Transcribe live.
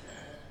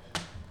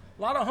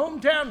A lot of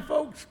hometown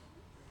folks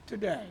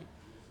today.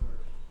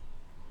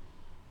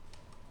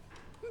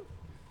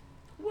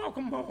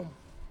 Welcome home.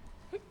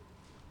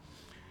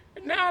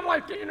 And now I'd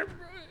like to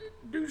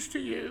introduce to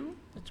you,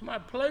 it's my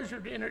pleasure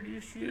to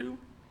introduce you,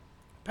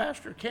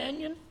 Pastor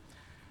Kenyon.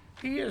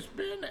 He has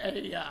been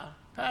a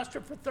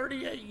pastor for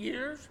 38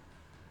 years.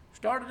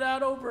 Started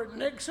out over at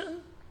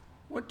Nixon,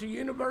 went to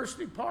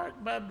University Park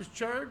Baptist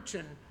Church,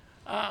 and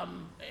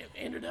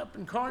ended up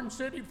in Carn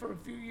City for a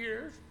few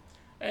years,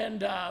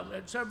 and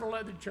at several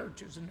other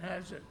churches, and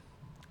has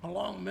a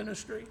long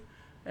ministry.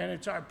 And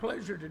it's our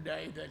pleasure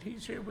today that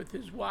he's here with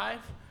his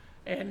wife.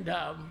 And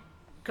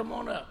come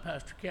on up,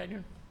 Pastor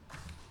Kenyon.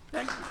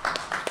 Thank you.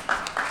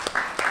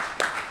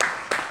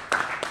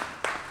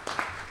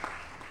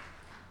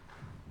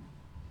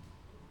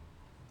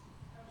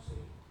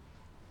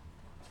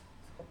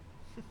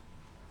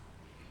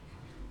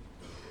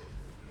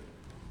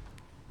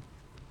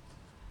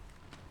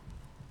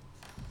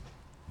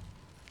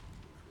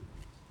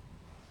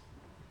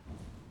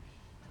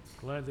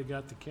 Glad they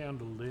got the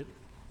candle lit.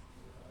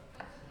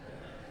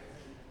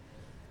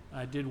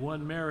 I did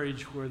one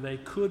marriage where they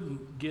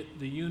couldn't get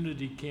the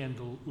unity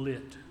candle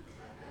lit.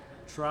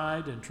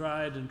 Tried and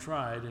tried and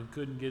tried and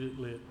couldn't get it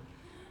lit.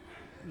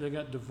 They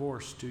got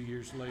divorced 2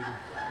 years later.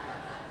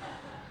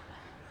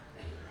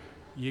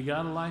 You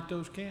gotta light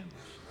those candles.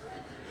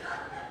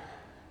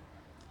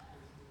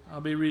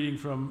 I'll be reading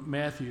from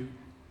Matthew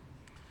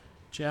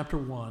chapter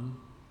 1,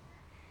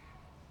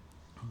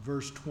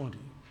 verse 20.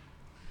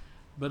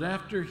 But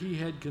after he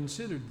had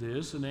considered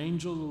this, an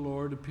angel of the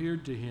Lord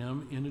appeared to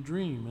him in a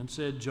dream and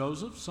said,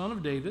 Joseph, son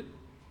of David,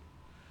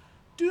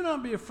 do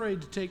not be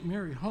afraid to take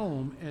Mary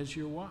home as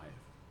your wife,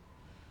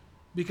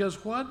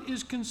 because what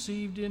is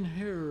conceived in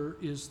her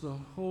is the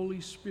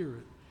Holy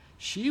Spirit.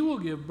 She will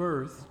give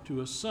birth to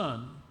a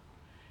son,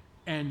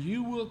 and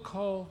you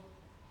will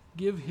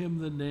give him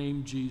the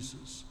name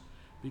Jesus,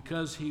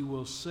 because he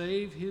will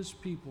save his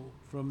people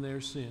from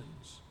their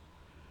sins.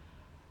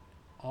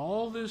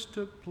 All this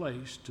took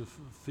place to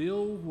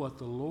fulfill what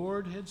the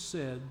Lord had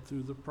said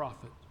through the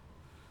prophet.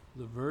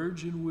 The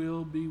virgin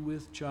will be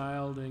with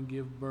child and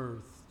give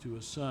birth to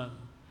a son,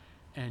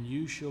 and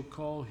you shall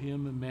call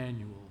him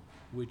Emmanuel,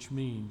 which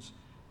means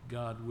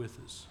God with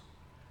us.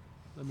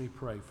 Let me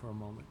pray for a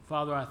moment.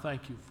 Father, I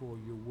thank you for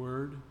your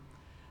word,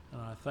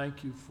 and I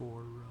thank you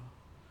for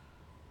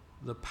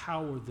the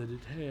power that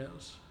it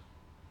has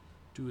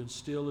to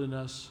instill in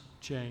us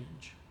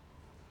change.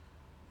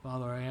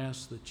 Father, I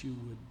ask that you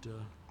would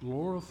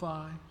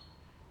glorify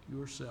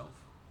yourself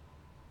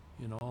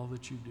in all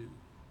that you do.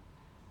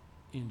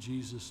 In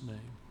Jesus'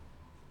 name,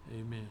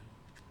 amen.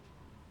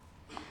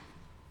 I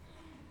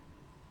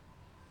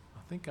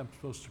think I'm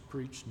supposed to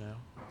preach now.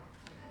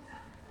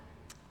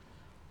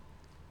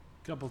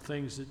 A couple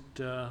things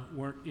that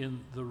weren't in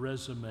the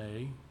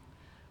resume.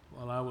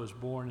 While I was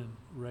born and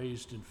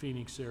raised in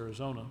Phoenix,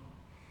 Arizona,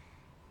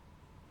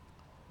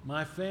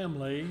 my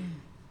family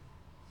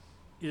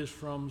is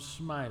from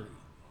Smiley.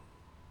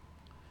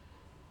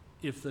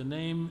 If the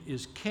name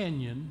is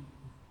Kenyon,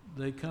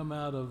 they come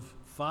out of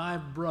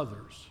 5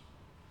 brothers,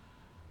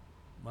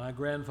 my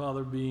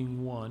grandfather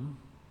being one,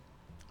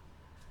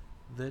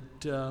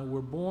 that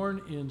were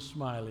born in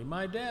Smiley.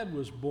 My dad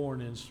was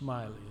born in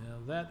Smiley. Now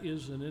that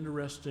is an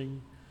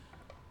interesting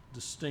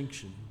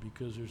distinction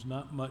because there's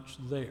not much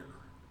there.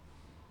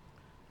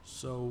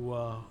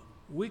 So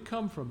we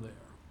come from there.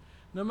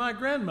 Now my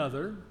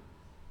grandmother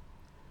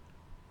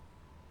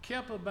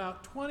kept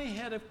about 20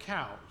 head of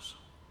cows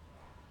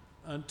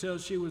until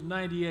she was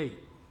 98.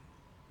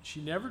 She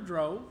never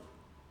drove.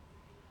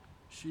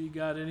 She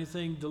got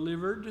anything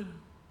delivered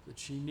that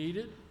she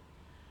needed.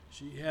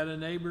 She had a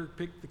neighbor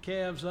pick the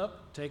calves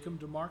up, take them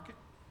to market.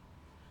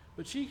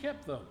 But she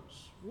kept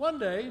those. One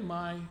day,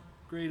 my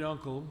great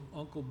uncle,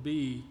 Uncle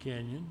B.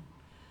 Kenyon,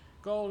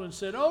 called and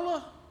said,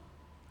 Ola,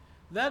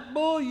 that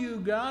bull you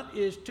got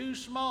is too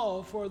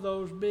small for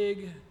those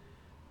big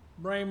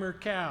Bramer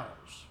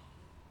cows.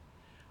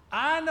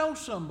 I know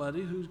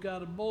somebody who's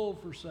got a bull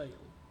for sale.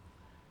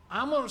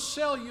 I'm going to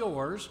sell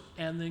yours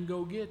and then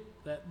go get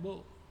that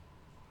bull.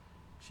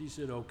 She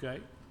said,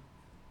 okay.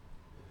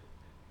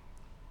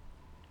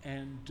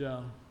 And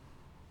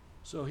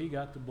so he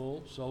got the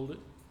bull, sold it.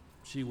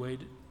 She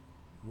waited.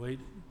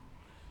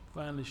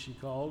 Finally she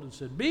called and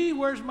said, B,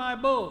 where's my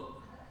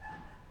bull?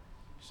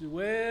 She said,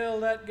 well,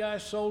 that guy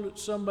sold it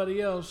to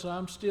somebody else, so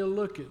I'm still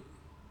looking.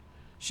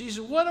 She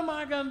said, what am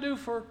I going to do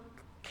for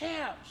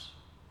calves?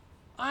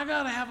 I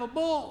got to have a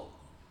bull.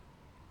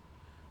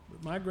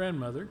 But my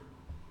grandmother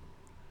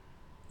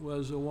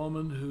was a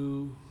woman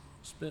who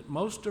spent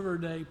most of her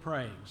day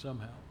praying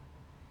somehow.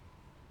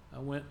 I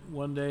went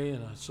one day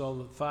and I saw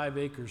that 5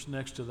 acres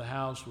next to the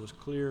house was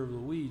clear of the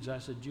weeds. I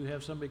said, do you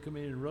have somebody come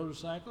in and rode a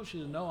cycle? She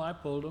said, no, I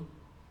pulled them.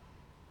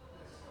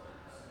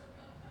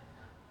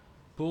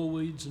 Pull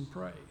weeds and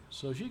pray.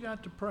 So she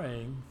got to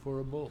praying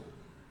for a bull.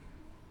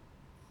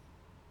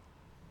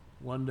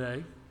 One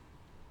day,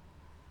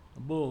 a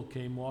bull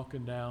came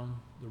walking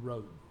down the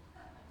road.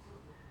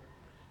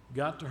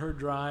 Got to her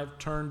drive,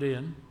 turned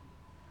in,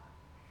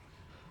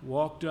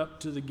 walked up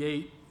to the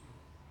gate.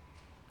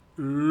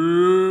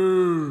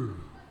 Ooh.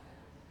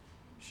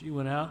 She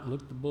went out and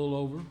looked the bull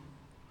over,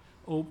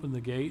 opened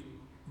the gate.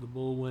 The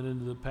bull went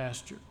into the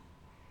pasture.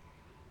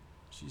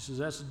 She says,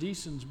 "That's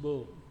Deason's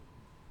bull."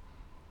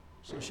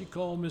 So she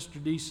called Mr.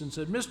 Deason and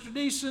said, "Mr.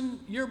 Deason,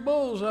 your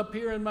bull's up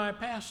here in my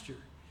pasture."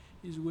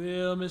 He said,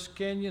 "Well, Miss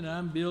Kenyon,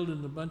 I'm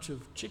building a bunch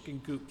of chicken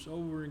coops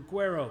over in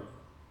Cuero.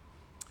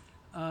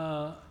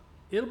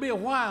 It'll be a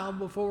while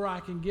before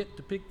I can get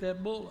to pick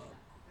that bull up."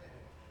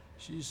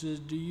 She says,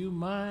 "Do you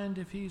mind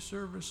if he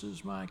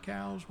services my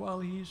cows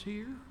while he's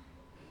here?"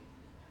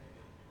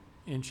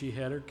 And she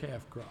had her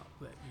calf crop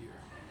that year.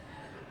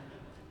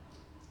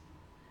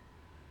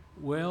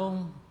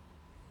 Well,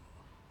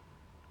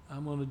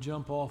 I'm going to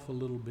jump off a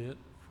little bit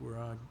where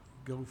I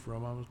go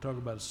from. I'm going to talk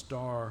about a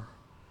star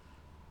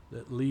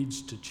that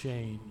leads to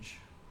change.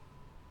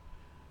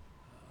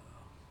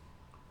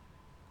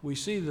 We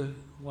see the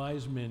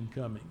wise men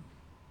coming,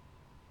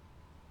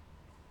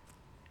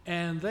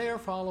 and they are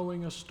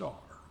following a star,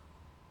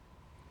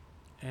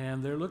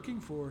 and they're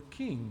looking for a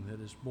king that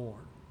is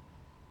born.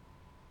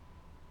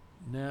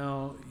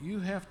 Now, you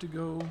have to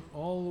go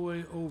all the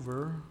way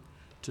over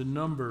to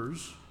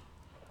Numbers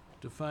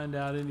to find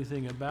out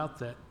anything about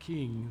that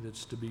king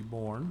that's to be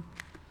born.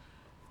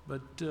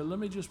 But let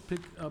me just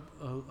pick up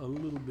a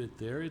little bit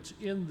there. It's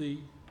in the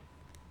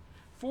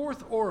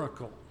fourth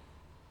oracle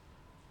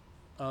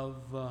of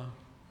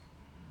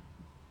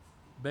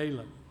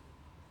Balaam.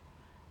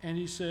 And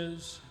he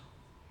says,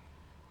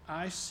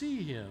 "I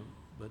see him,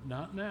 but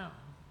not now.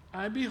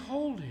 I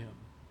behold him,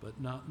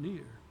 but not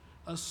near.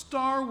 A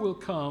star will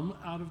come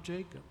out of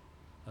Jacob.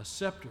 A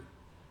scepter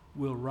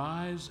will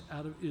rise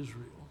out of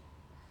Israel.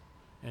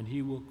 And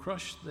he will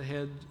crush the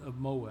head of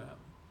Moab,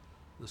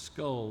 the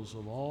skulls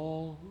of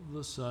all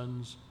the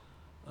sons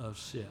of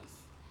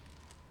Seth."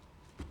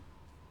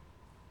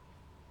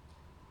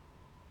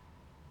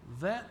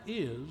 That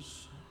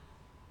is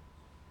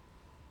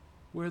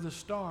where the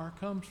star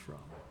comes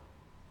from.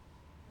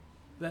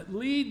 That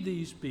lead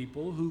these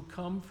people who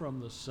come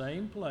from the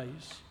same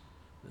place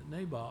that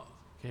Naboth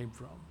came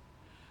from.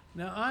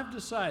 Now, I've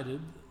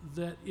decided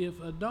that if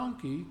a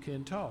donkey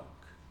can talk,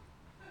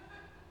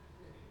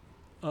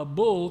 a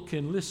bull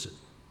can listen.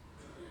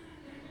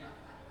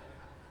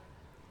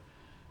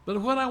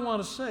 But what I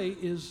want to say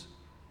is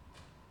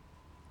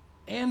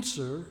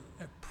answer,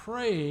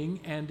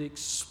 praying and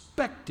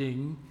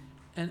expecting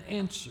an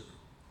answer.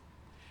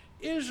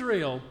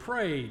 Israel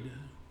prayed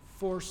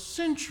for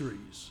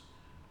centuries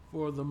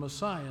for the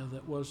Messiah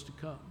that was to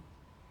come,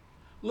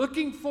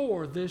 looking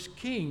for this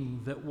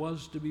king that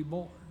was to be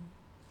born.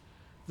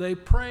 They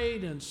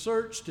prayed and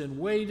searched and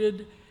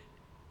waited.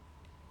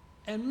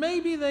 And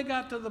maybe they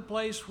got to the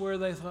place where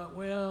they thought,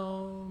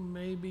 well,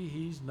 maybe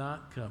he's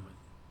not coming.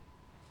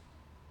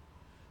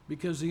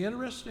 Because the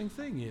interesting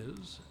thing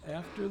is,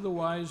 after the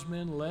wise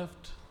men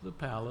left the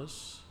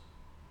palace,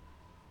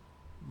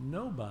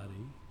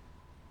 nobody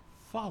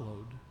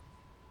followed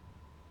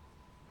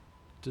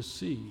to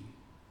see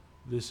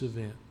this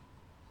event.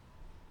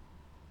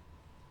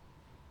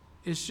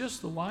 It's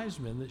just the wise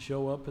men that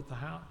show up at the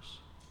house.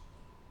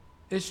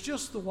 It's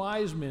just the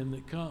wise men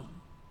that come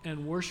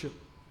and worship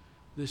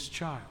this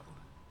child.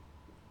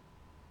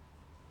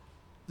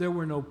 There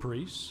were no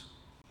priests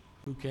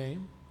who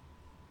came.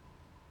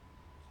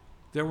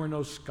 There were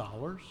no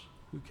scholars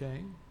who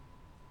came.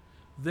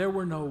 There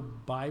were no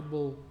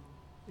Bible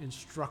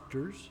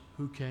instructors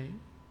who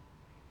came.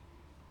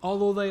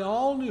 Although they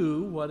all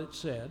knew what it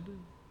said,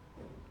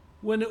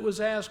 when it was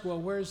asked, well,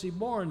 where is he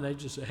born? They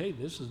just say, hey,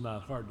 this is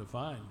not hard to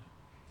find.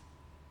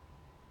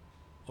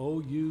 O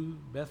you,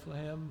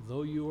 Bethlehem,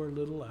 though you are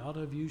little, out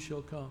of you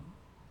shall come.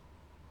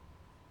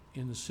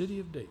 In the city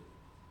of David.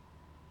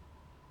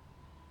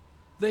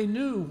 They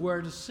knew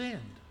where to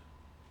send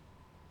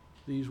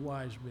these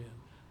wise men,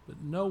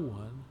 but no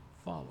one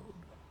followed.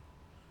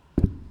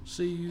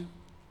 See,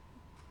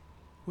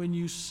 when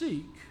you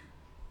seek,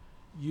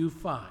 you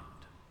find.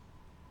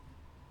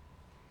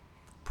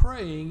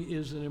 Praying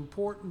is an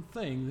important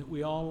thing that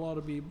we all ought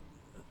to be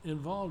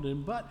involved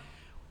in, but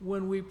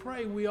when we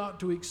pray, we ought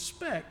to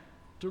expect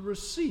to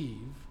receive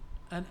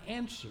an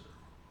answer.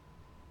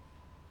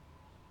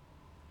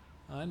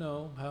 I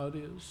know how it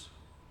is.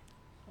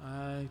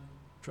 I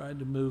tried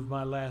to move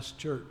my last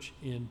church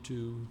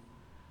into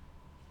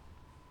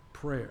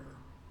prayer,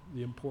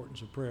 the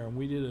importance of prayer. And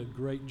we did a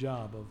great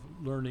job of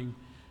learning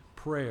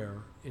prayer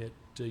at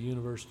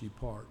University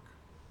Park.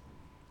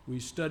 We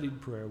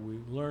studied prayer. We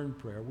learned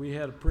prayer. We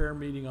had a prayer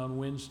meeting on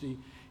Wednesday,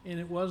 and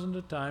it wasn't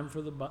a time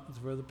for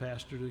the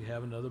pastor to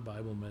have another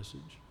Bible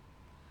message.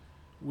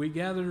 We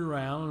gathered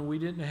around, and we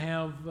didn't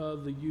have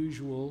the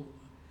usual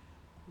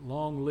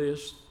long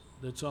list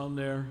that's on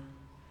there.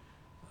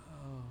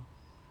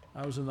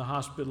 I was in the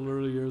hospital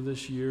earlier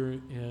this year,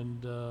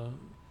 and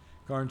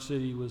Carn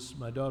City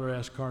my daughter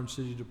asked Carn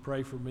City to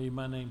pray for me.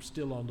 My name's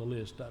still on the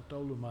list. I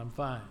told them I'm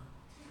fine.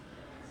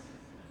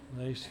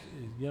 They,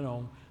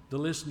 the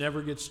list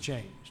never gets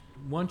changed.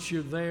 Once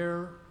you're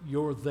there,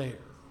 you're there.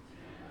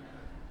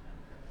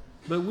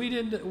 But we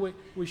didn't,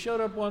 we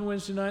showed up one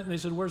Wednesday night and they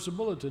said, where's the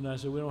bulletin? I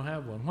said, we don't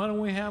have one. Why don't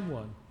we have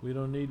one? We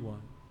don't need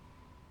one.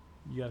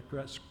 You got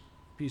a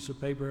piece of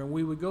paper. And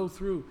we would go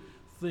through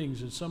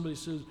things and somebody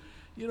says,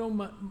 you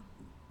know,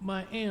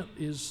 my aunt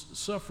is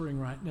suffering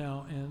right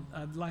now and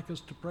I'd like us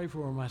to pray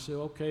for him. I said,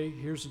 okay,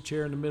 here's a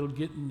chair in the middle,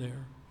 get in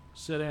there,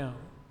 sit down.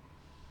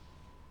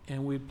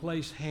 And we'd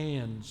place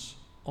hands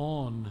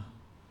on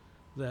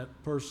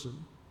that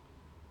person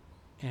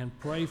and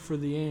pray for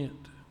the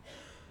aunt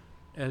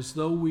as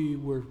though we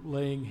were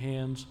laying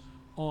hands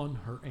on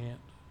her aunt.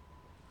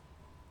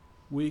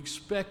 We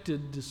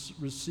expected to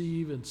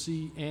receive and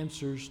see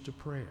answers to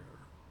prayer.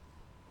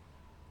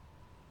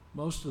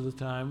 Most of the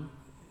time,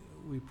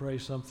 we pray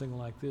something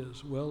like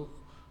this: well,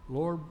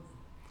 Lord,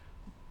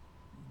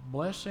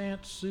 bless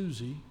Aunt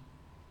Susie.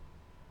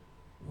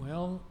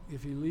 Well,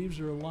 if he leaves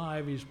her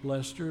alive, he's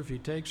blessed her. If he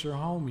takes her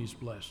home, he's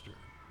blessed her.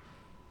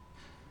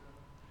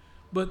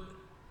 But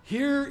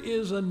here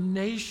is a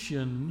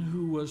nation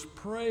who was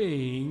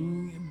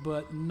praying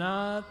but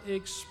not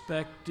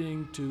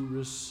expecting to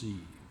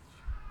receive.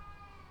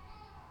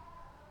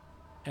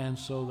 And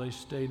so they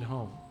stayed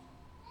home.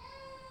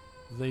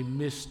 They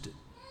missed it.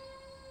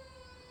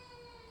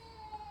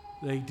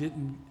 They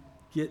didn't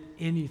get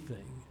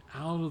anything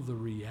out of the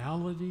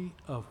reality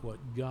of what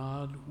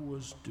God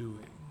was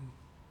doing.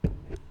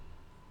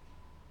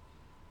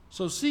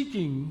 So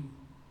seeking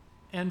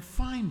and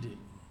finding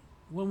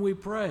when we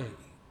pray.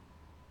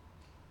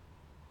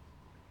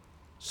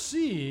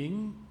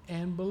 Seeing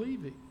and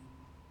believing.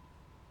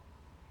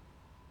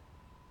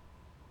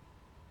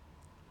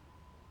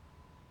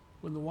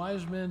 When the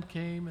wise men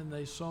came and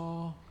they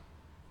saw,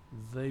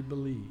 they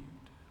believed.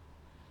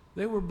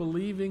 They were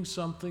believing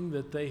something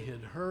that they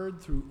had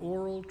heard through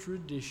oral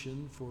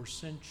tradition for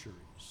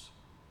centuries.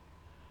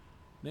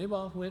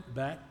 Naboth went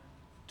back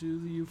to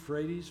the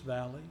Euphrates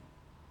Valley,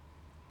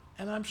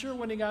 and I'm sure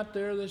when he got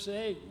there, they said,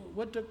 hey,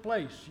 what took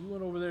place? You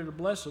went over there to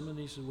bless him. And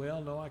he said,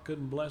 well, no, I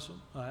couldn't bless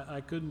him.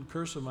 I couldn't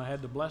curse him. I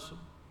had to bless him.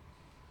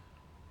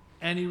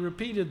 And he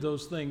repeated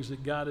those things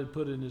that God had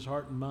put in his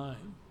heart and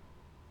mind.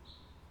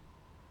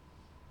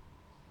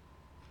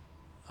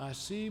 I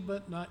see,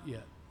 but not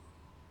yet.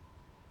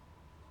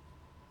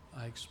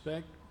 I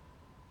expect,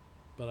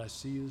 but I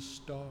see the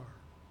star.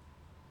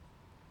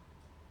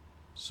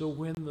 So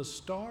when the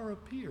star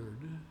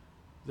appeared,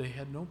 they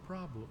had no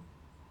problem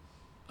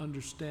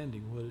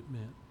understanding what it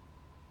meant.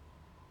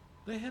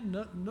 They had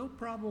no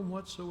problem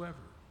whatsoever.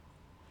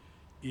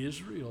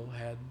 Israel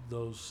had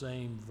those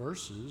same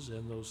verses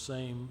and those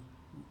same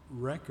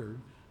record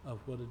of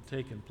what had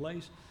taken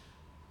place.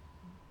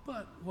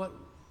 But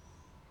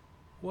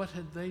what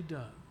had they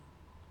done?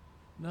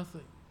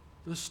 Nothing.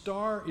 The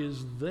star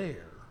is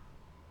there.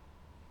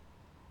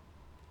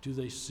 Do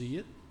they see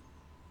it?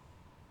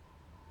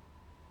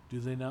 Do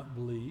they not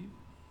believe?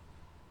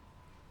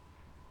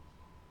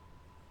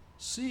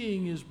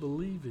 Seeing is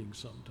believing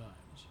sometimes.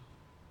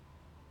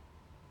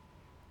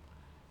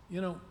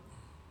 You know,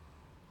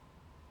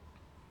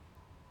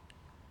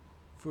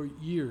 for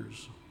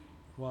years,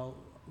 while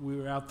we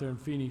were out there in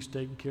Phoenix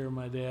taking care of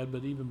my dad,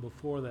 but even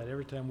before that,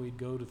 every time we'd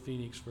go to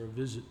Phoenix for a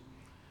visit,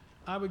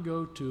 I would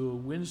go to a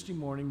Wednesday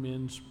morning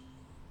men's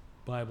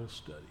Bible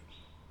study.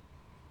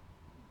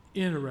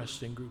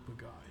 Interesting group of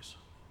guys.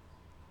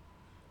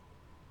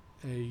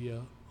 A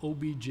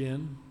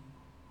OB-GYN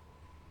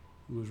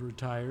who was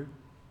retired,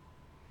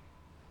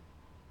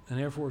 an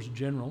Air Force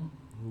general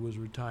who was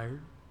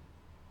retired,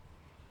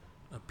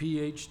 a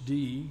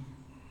PhD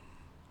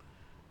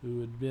who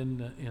had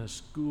been in a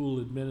school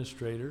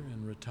administrator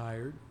and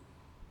retired,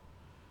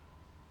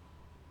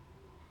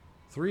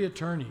 3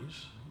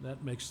 attorneys.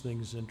 That makes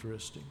things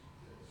interesting.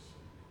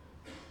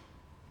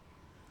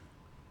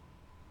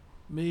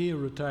 Me, a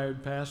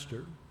retired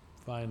pastor,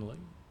 finally.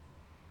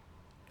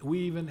 We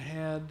even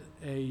had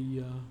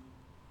a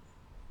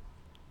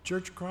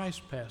Church of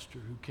Christ pastor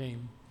who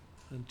came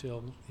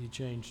until he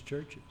changed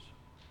churches.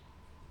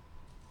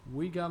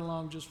 We got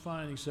along just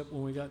fine, except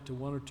when we got to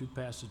 1 or 2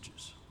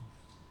 passages.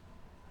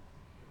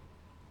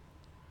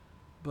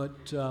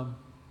 But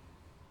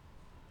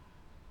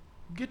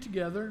get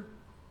together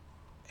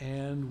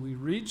and we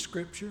read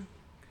Scripture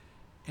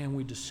and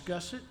we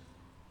discuss it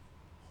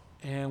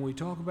and we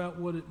talk about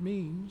what it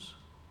means.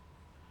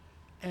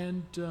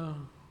 And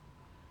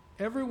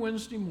every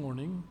Wednesday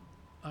morning,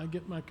 I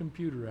get my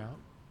computer out,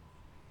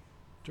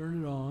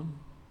 turn it on,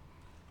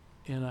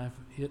 and I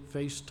hit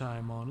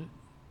FaceTime on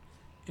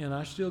it, and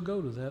I still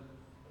go to that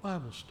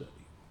Bible study.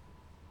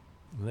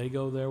 They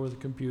go there with a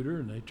computer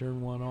and they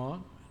turn one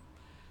on,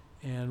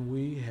 and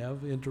we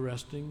have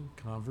interesting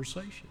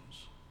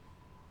conversations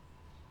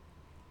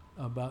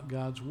about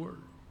God's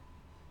Word.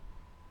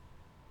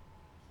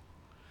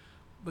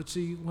 But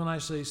see, when I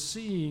say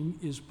seeing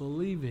is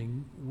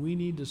believing, we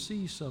need to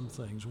see some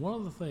things. One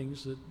of the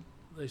things that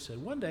they said,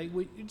 one day,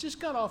 we just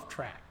got off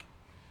track.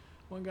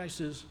 One guy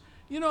says,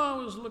 you know, I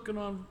was looking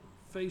on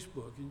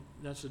Facebook, and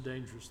that's a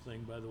dangerous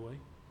thing, by the way.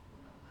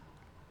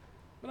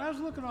 But I was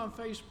looking on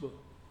Facebook.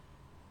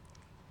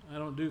 I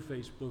don't do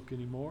Facebook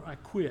anymore. I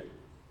quit.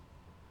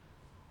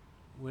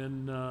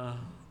 when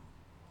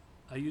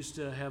I used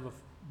to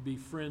be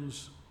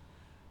friends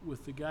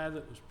with the guy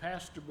that was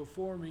pastor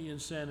before me in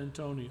San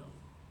Antonio.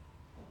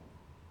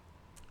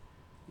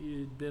 He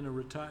had been a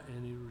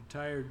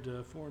retired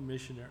foreign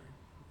missionary.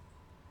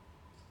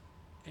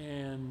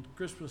 And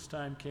Christmas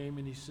time came,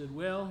 and he said,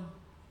 well,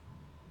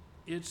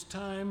 it's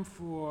time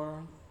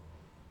for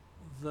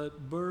the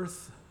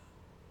birth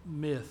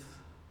myth.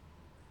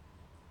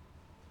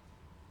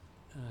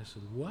 And I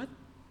said, what?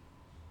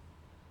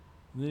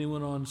 And then he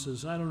went on and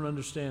says, I don't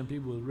understand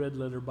people with red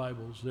letter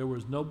Bibles. There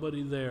was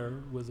nobody there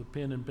with a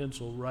pen and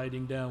pencil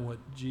writing down what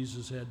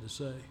Jesus had to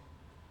say.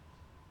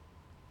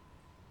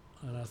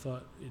 And I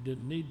thought it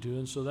didn't need to,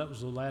 and so that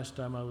was the last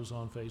time I was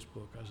on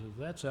Facebook. I said, if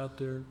that's out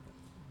there,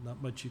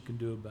 not much you can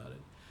do about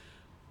it.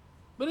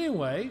 But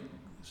anyway,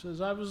 says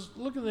I was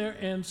looking there,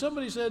 and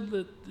somebody said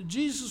that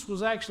Jesus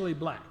was actually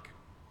black.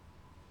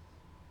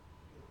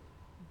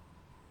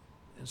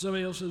 And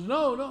somebody else says,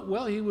 no,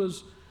 well, he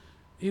was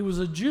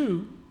a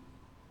Jew.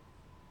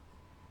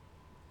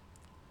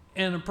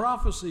 And a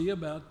prophecy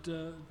about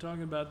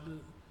talking about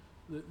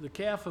the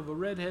calf of a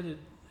red-headed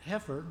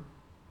heifer.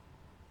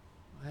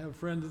 I have a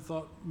friend that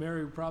thought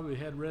Mary probably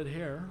had red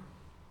hair,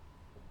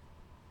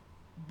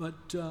 but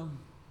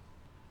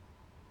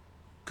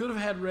could have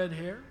had red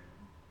hair.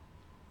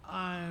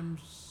 I'm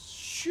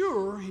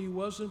sure he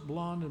wasn't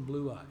blonde and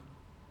blue-eyed.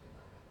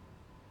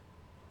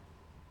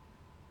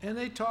 And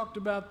they talked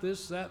about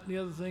this, that, and the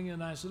other thing,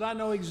 and I said, I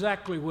know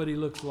exactly what he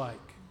looks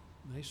like.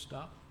 And they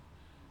stopped.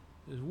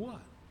 They said,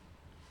 what?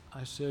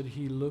 I said,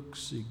 he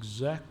looks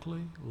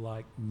exactly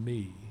like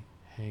me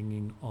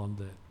hanging on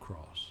that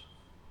cross.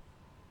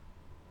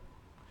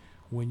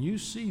 When you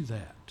see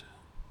that,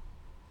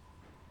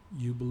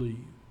 you believe.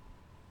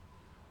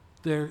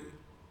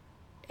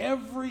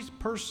 Every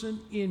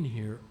person in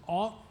here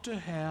ought to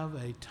have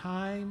a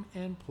time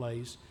and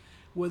place,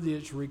 whether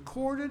it's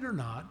recorded or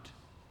not,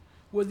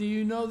 whether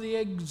you know the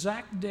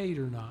exact date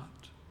or not.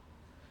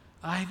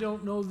 I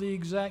don't know the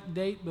exact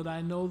date, but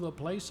I know the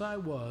place I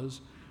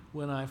was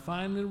when I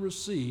finally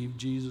received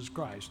Jesus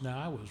Christ. Now,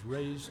 I was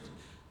raised,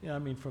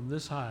 from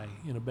this high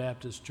in a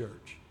Baptist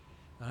church.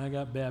 I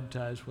got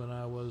baptized when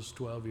I was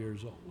 12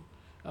 years old.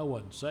 I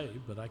wasn't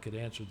saved, but I could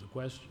answer the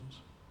questions.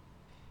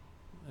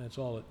 That's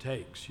all it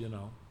takes, You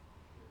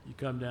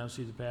come down and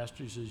see the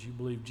pastor, he says, you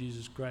believe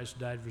Jesus Christ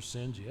died for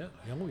sins? Yeah,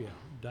 oh yeah,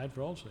 died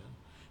for all sin.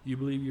 You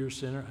believe you're a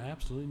sinner? I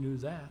absolutely knew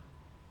that.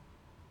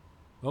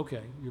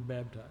 Okay, you're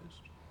baptized.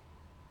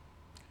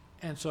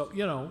 And so,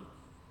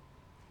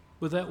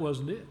 but that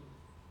wasn't it.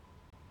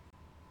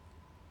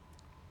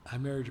 I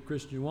married a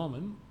Christian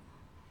woman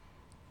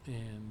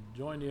and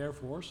joined the Air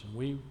Force, and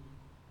we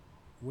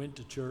went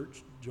to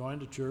church,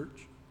 joined a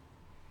church,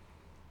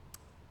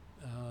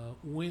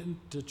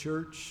 went to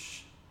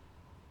church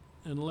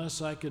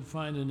unless I could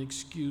find an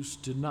excuse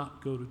to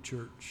not go to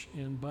church.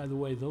 And by the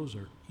way, those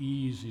are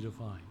easy to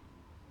find.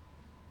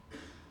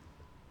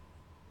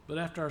 But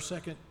after our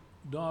second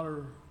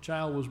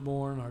child was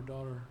born, our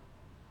daughter,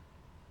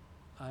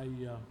 I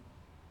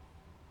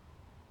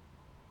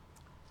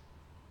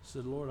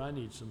said, Lord, I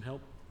need some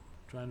help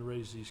trying to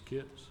raise these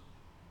kids.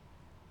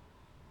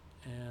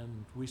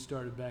 And we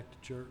started back to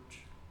church.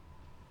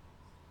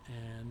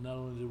 And not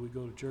only did we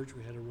go to church,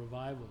 we had a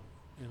revival.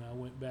 And I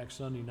went back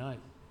Sunday night,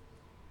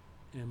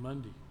 and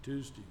Monday,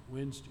 Tuesday,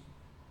 Wednesday.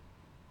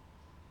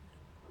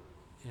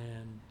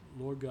 And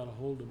Lord got a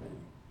hold of me.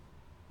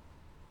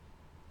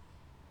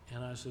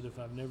 And I said, if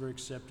I've never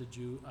accepted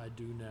you, I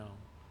do now.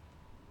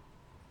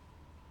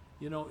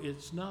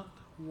 It's not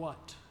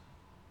what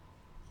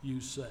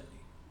you say.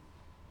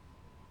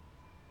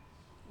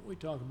 We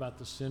talk about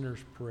the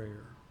sinner's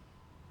prayer.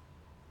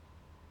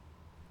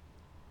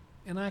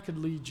 And I could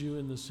lead you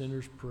in the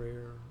sinner's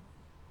prayer,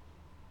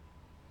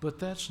 but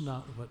that's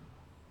not what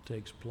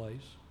takes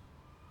place.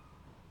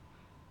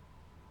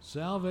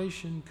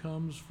 Salvation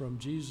comes from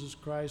Jesus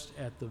Christ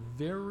at the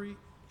very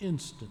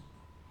instant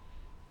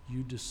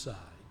you decide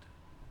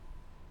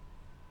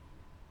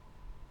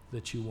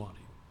that you want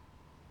Him.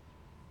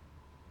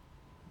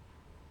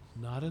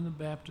 Not in the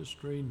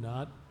baptistry,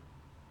 not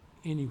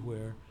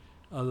anywhere,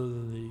 other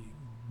than the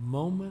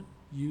moment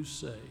you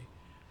say,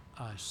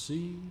 I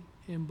see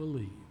and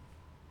believe.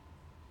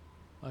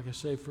 Like I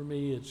say, for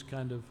me, it's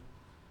kind of,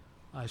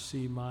 I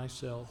see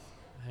myself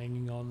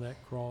hanging on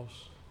that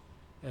cross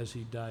as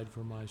He died for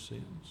my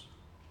sins.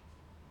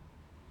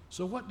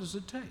 So what does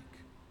it take?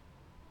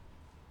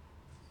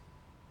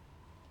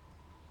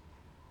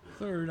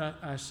 Third,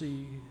 I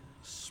see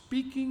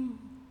speaking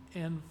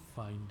and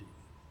finding.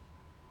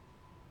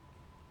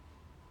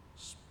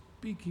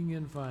 Speaking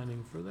and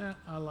finding. For that,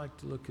 I like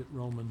to look at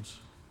Romans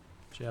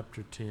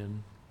chapter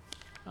 10.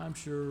 I'm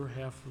sure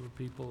half of the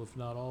people, if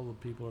not all the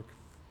people, are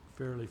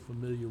fairly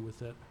familiar with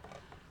that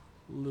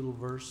little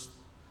verse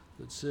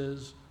that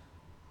says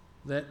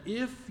that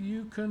if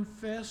you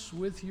confess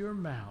with your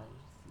mouth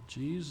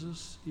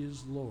Jesus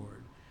is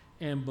Lord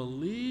and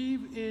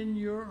believe in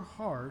your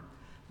heart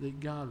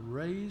that God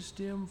raised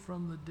Him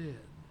from the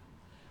dead,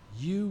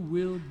 you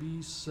will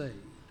be saved.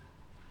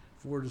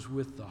 For it is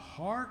with the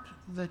heart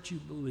that you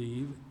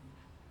believe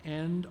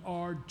and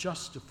are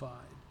justified,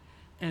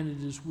 and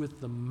it is with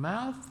the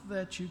mouth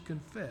that you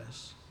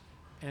confess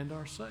and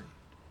are saved.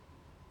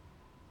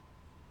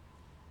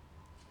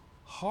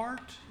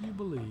 Heart you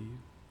believe,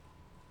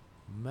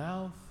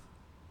 mouth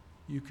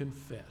you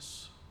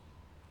confess.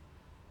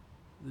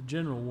 The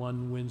general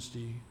one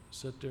Wednesday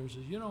sat there and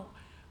says,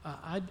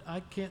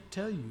 I can't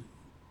tell you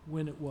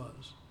when it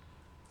was.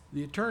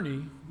 The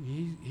attorney,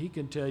 he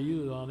can tell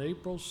you that on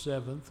April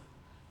 7th,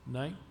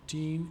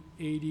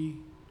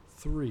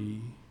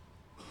 1983,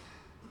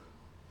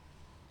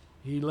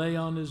 he lay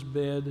on his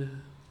bed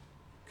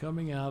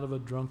coming out of a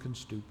drunken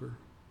stupor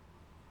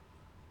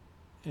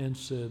and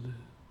said,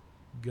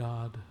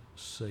 God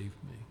save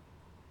me.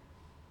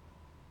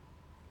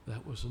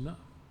 That was enough.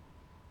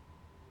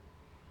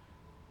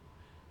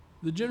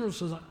 The general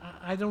says,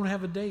 I don't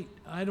have a date.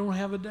 I don't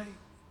have a date.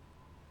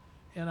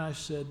 And I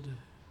said,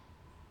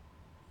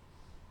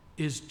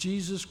 is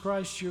Jesus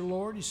Christ your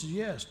Lord? He said,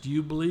 yes. Do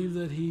you believe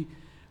that he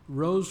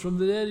rose from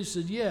the dead? He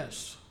said,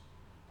 yes.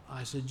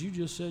 I said, you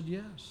just said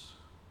yes.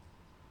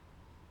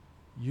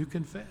 You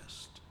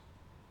confessed.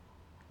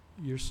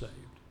 You're saved.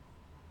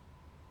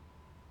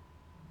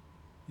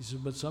 He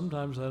said, but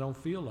sometimes I don't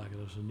feel like it.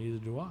 I said, neither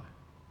do I.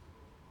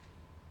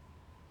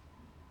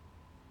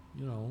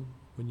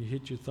 When you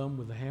hit your thumb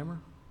with a hammer,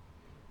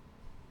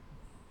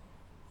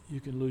 you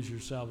can lose your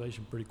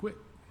salvation pretty quick,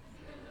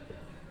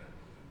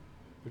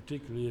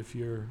 particularly if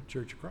you're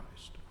Church of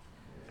Christ.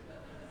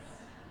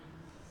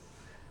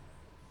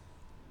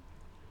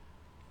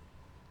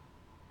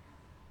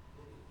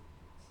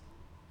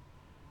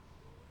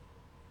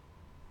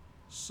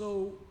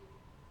 So,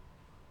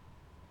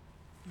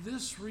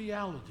 this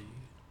reality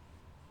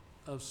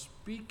of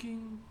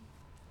speaking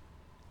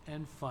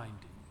and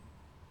finding.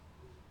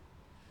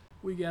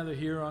 We gather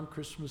here on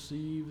Christmas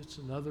Eve. It's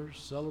another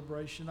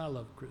celebration. I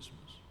love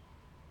Christmas.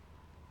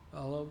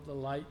 I love the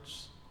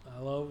lights. I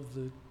love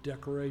the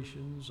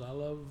decorations. I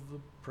love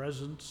the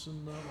presents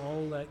and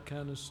all that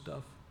kind of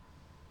stuff.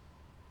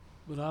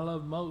 But I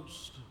love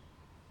most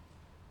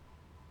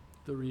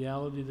the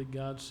reality that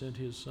God sent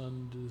his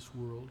Son into this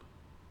world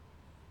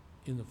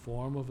in the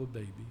form of a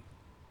baby.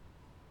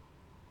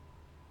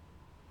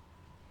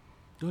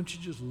 Don't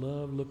you just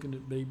love looking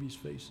at babies'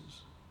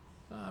 faces?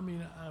 I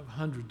mean, I have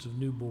hundreds of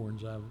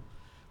newborns I've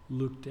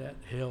looked at,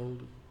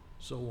 held,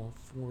 so on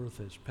forth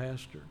as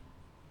pastor.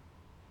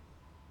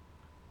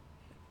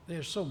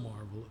 They're so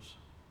marvelous.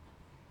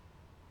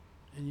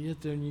 And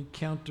yet then you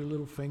count their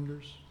little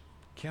fingers,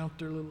 count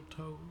their little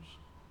toes.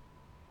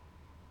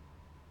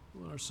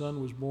 When our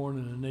son was born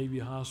in a Navy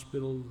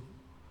hospital,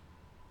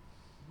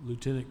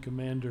 Lieutenant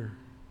Commander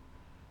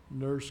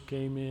nurse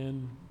came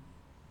in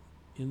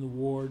the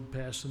ward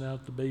passing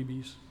out the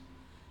babies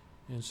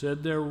and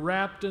said, they're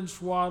wrapped and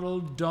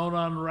swaddled, don't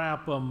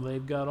unwrap them.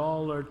 They've got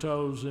all their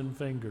toes and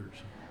fingers.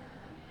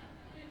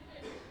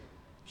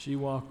 She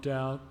walked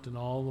out and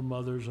all the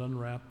mothers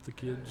unwrapped the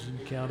kids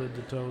and counted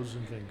the toes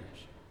and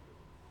fingers.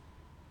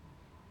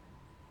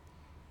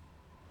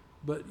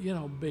 But,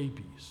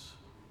 babies,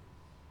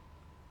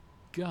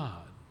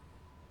 God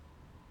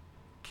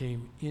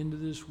came into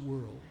this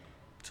world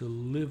to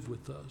live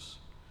with us,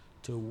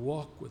 to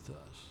walk with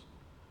us,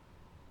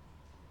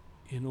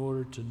 in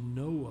order to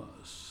know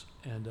us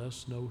and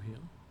us know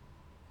him.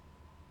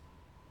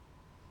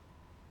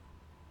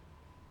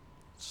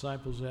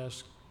 Disciples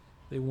asked,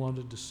 they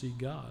wanted to see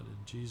God,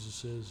 and Jesus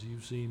says,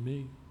 you've seen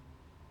me.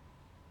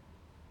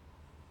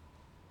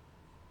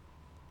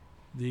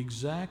 The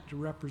exact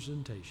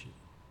representation,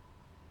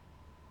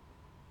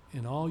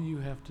 and all you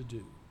have to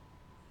do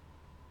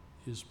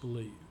is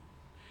believe.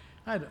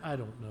 I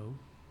don't know.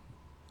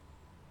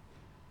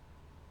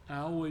 I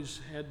always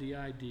had the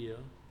idea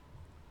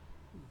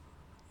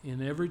in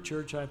every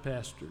church I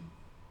pastored,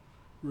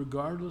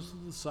 regardless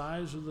of the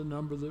size or the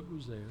number that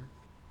was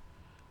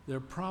there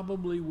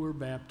probably were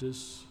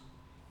Baptist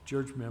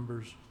church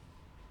members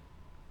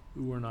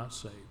who were not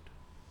saved.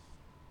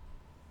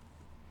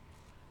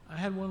 I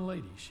had one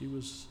lady, she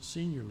was a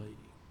senior lady,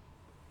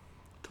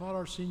 taught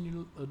our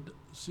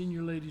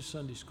senior ladies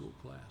Sunday school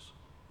class.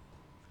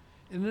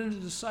 And in the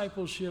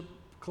discipleship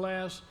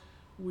class,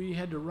 we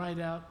had to write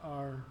out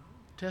our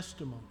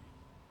testimony,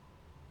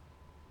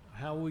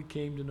 how we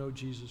came to know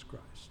Jesus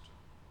Christ.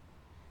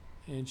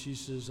 And she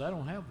says, I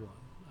don't have one.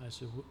 I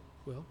said,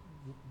 well,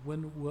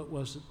 what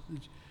was it?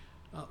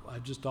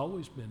 I've just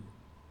always been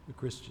a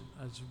Christian.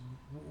 I said,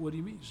 what do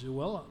you mean? She said,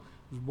 well, I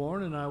was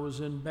born and I was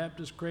in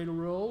Baptist Cradle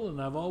Roll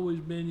and I've always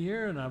been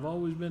here and I've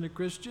always been a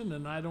Christian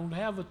and I don't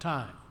have a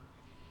time.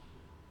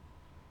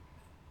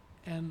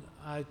 And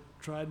I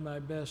tried my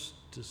best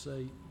to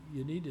say,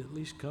 you need to at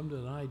least come to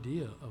an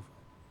idea of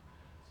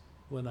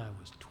when I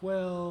was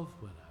 12,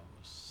 when I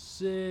was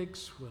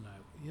 6, when I,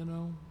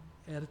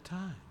 at a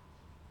time.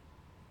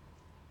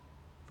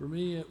 For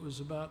me, it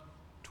was about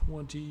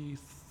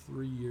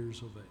 23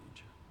 years of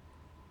age.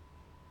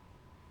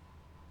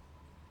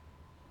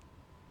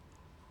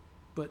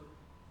 But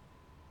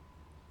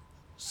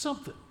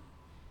something.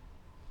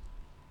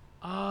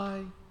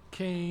 I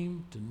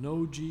came to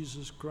know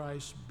Jesus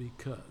Christ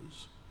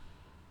because,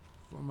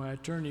 for my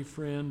attorney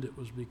friend, it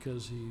was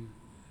because he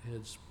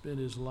had spent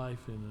his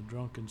life in a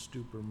drunken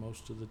stupor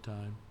most of the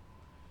time,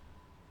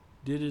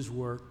 did his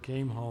work,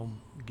 came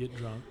home, get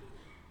drunk.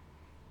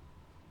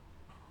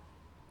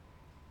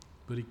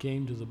 But he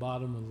came to the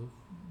bottom of the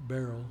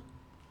barrel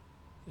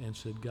and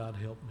said, God,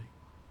 help me.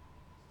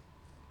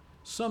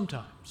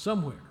 Sometime,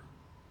 somewhere,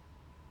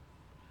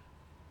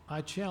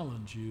 I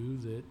challenge you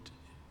that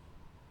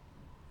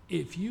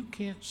if you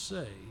can't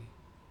say,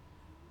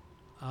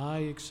 I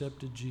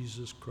accepted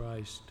Jesus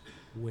Christ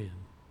when,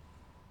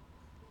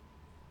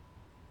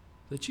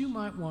 that you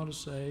might want to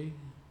say,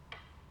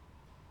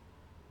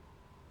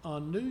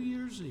 on New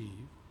Year's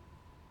Eve,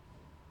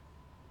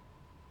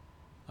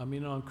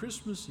 on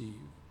Christmas Eve,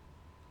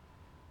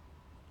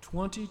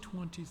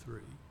 2023,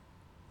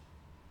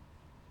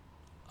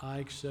 I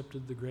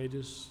accepted the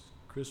greatest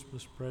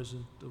Christmas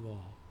present of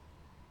all,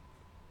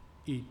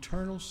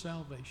 eternal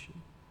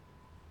salvation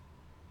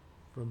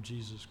from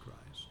Jesus Christ.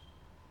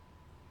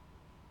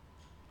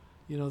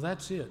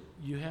 That's it.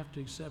 You have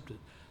to accept it.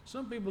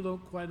 Some people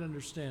don't quite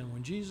understand.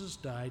 When Jesus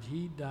died,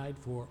 he died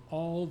for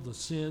all the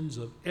sins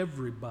of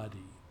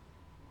everybody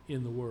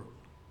in the world,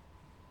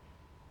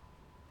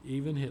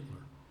 even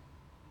Hitler.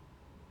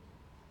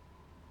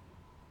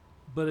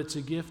 But it's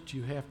a gift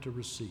you have to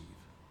receive.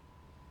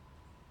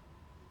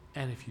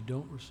 And if you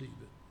don't receive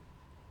it,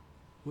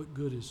 what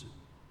good is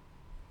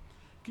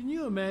it? Can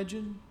you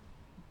imagine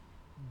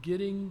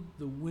getting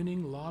the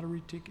winning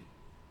lottery ticket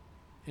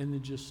and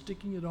then just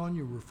sticking it on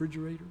your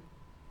refrigerator?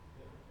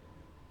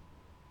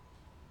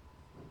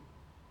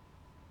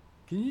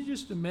 Can you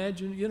just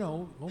imagine,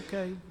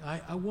 okay,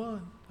 I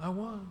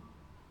won.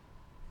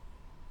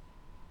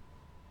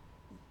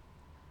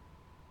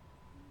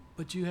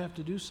 But you have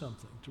to do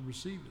something to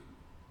receive it.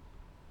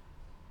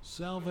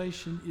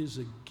 Salvation is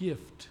a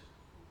gift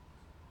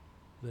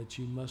that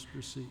you must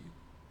receive.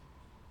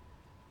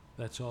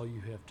 That's all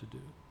you have to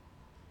do.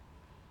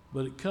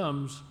 But it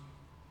comes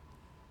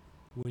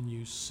when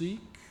you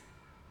seek,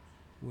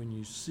 when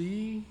you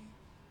see,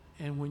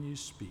 and when you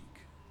speak.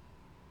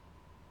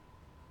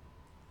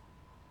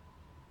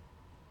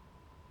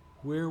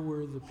 Where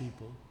were the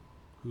people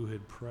who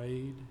had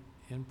prayed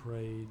and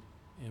prayed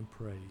and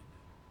prayed?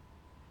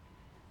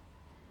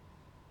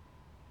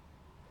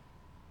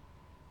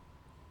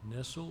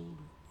 Nestled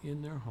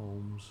in their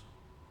homes,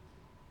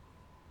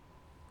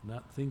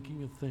 not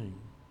thinking a thing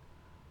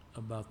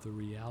about the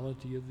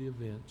reality of the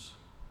events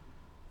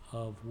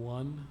of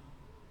one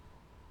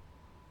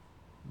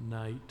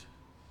night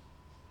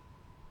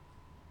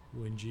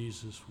when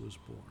Jesus was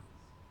born.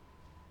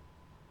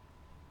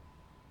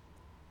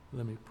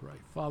 Let me pray.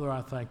 Father,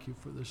 I thank you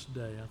for this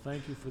day. I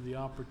thank you for the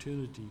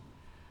opportunity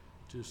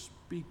to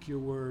speak your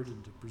word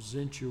and to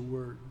present your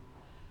word.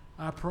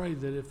 I pray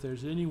that if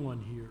there's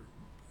anyone here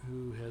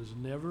who has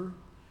never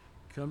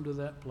come to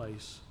that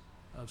place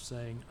of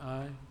saying,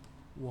 I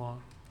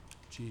want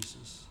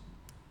Jesus,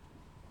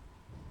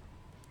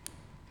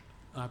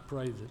 I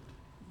pray that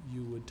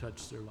you would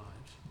touch their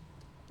lives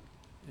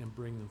and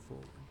bring them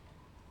forward.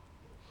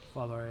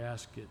 Father, I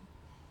ask it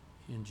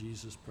in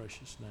Jesus'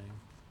 precious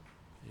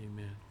name.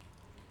 Amen.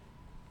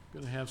 I'm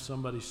going to have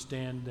somebody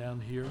stand down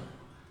here,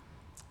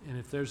 and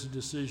if there's a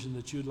decision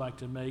that you'd like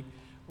to make,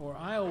 or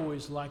I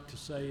always like to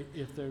say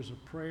if there's a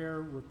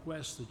prayer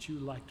request that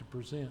you'd like to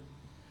present,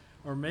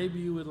 or maybe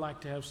you would like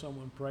to have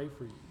someone pray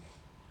for you.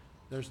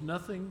 There's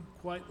nothing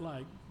quite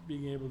like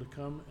being able to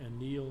come and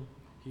kneel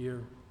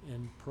here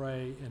and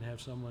pray and have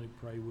somebody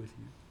pray with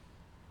you.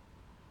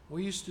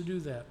 We used to do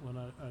that in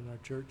our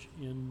church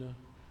in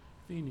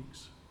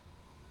Phoenix.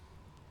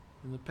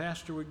 And the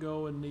pastor would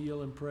go and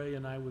kneel and pray,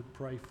 and I would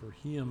pray for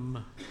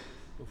him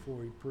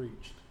before he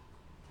preached.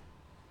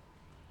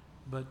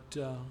 But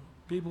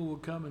people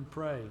would come and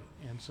pray,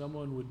 and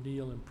someone would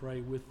kneel and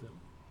pray with them.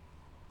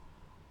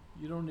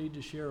 You don't need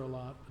to share a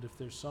lot, but if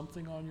there's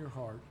something on your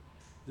heart,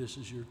 this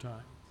is your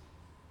time.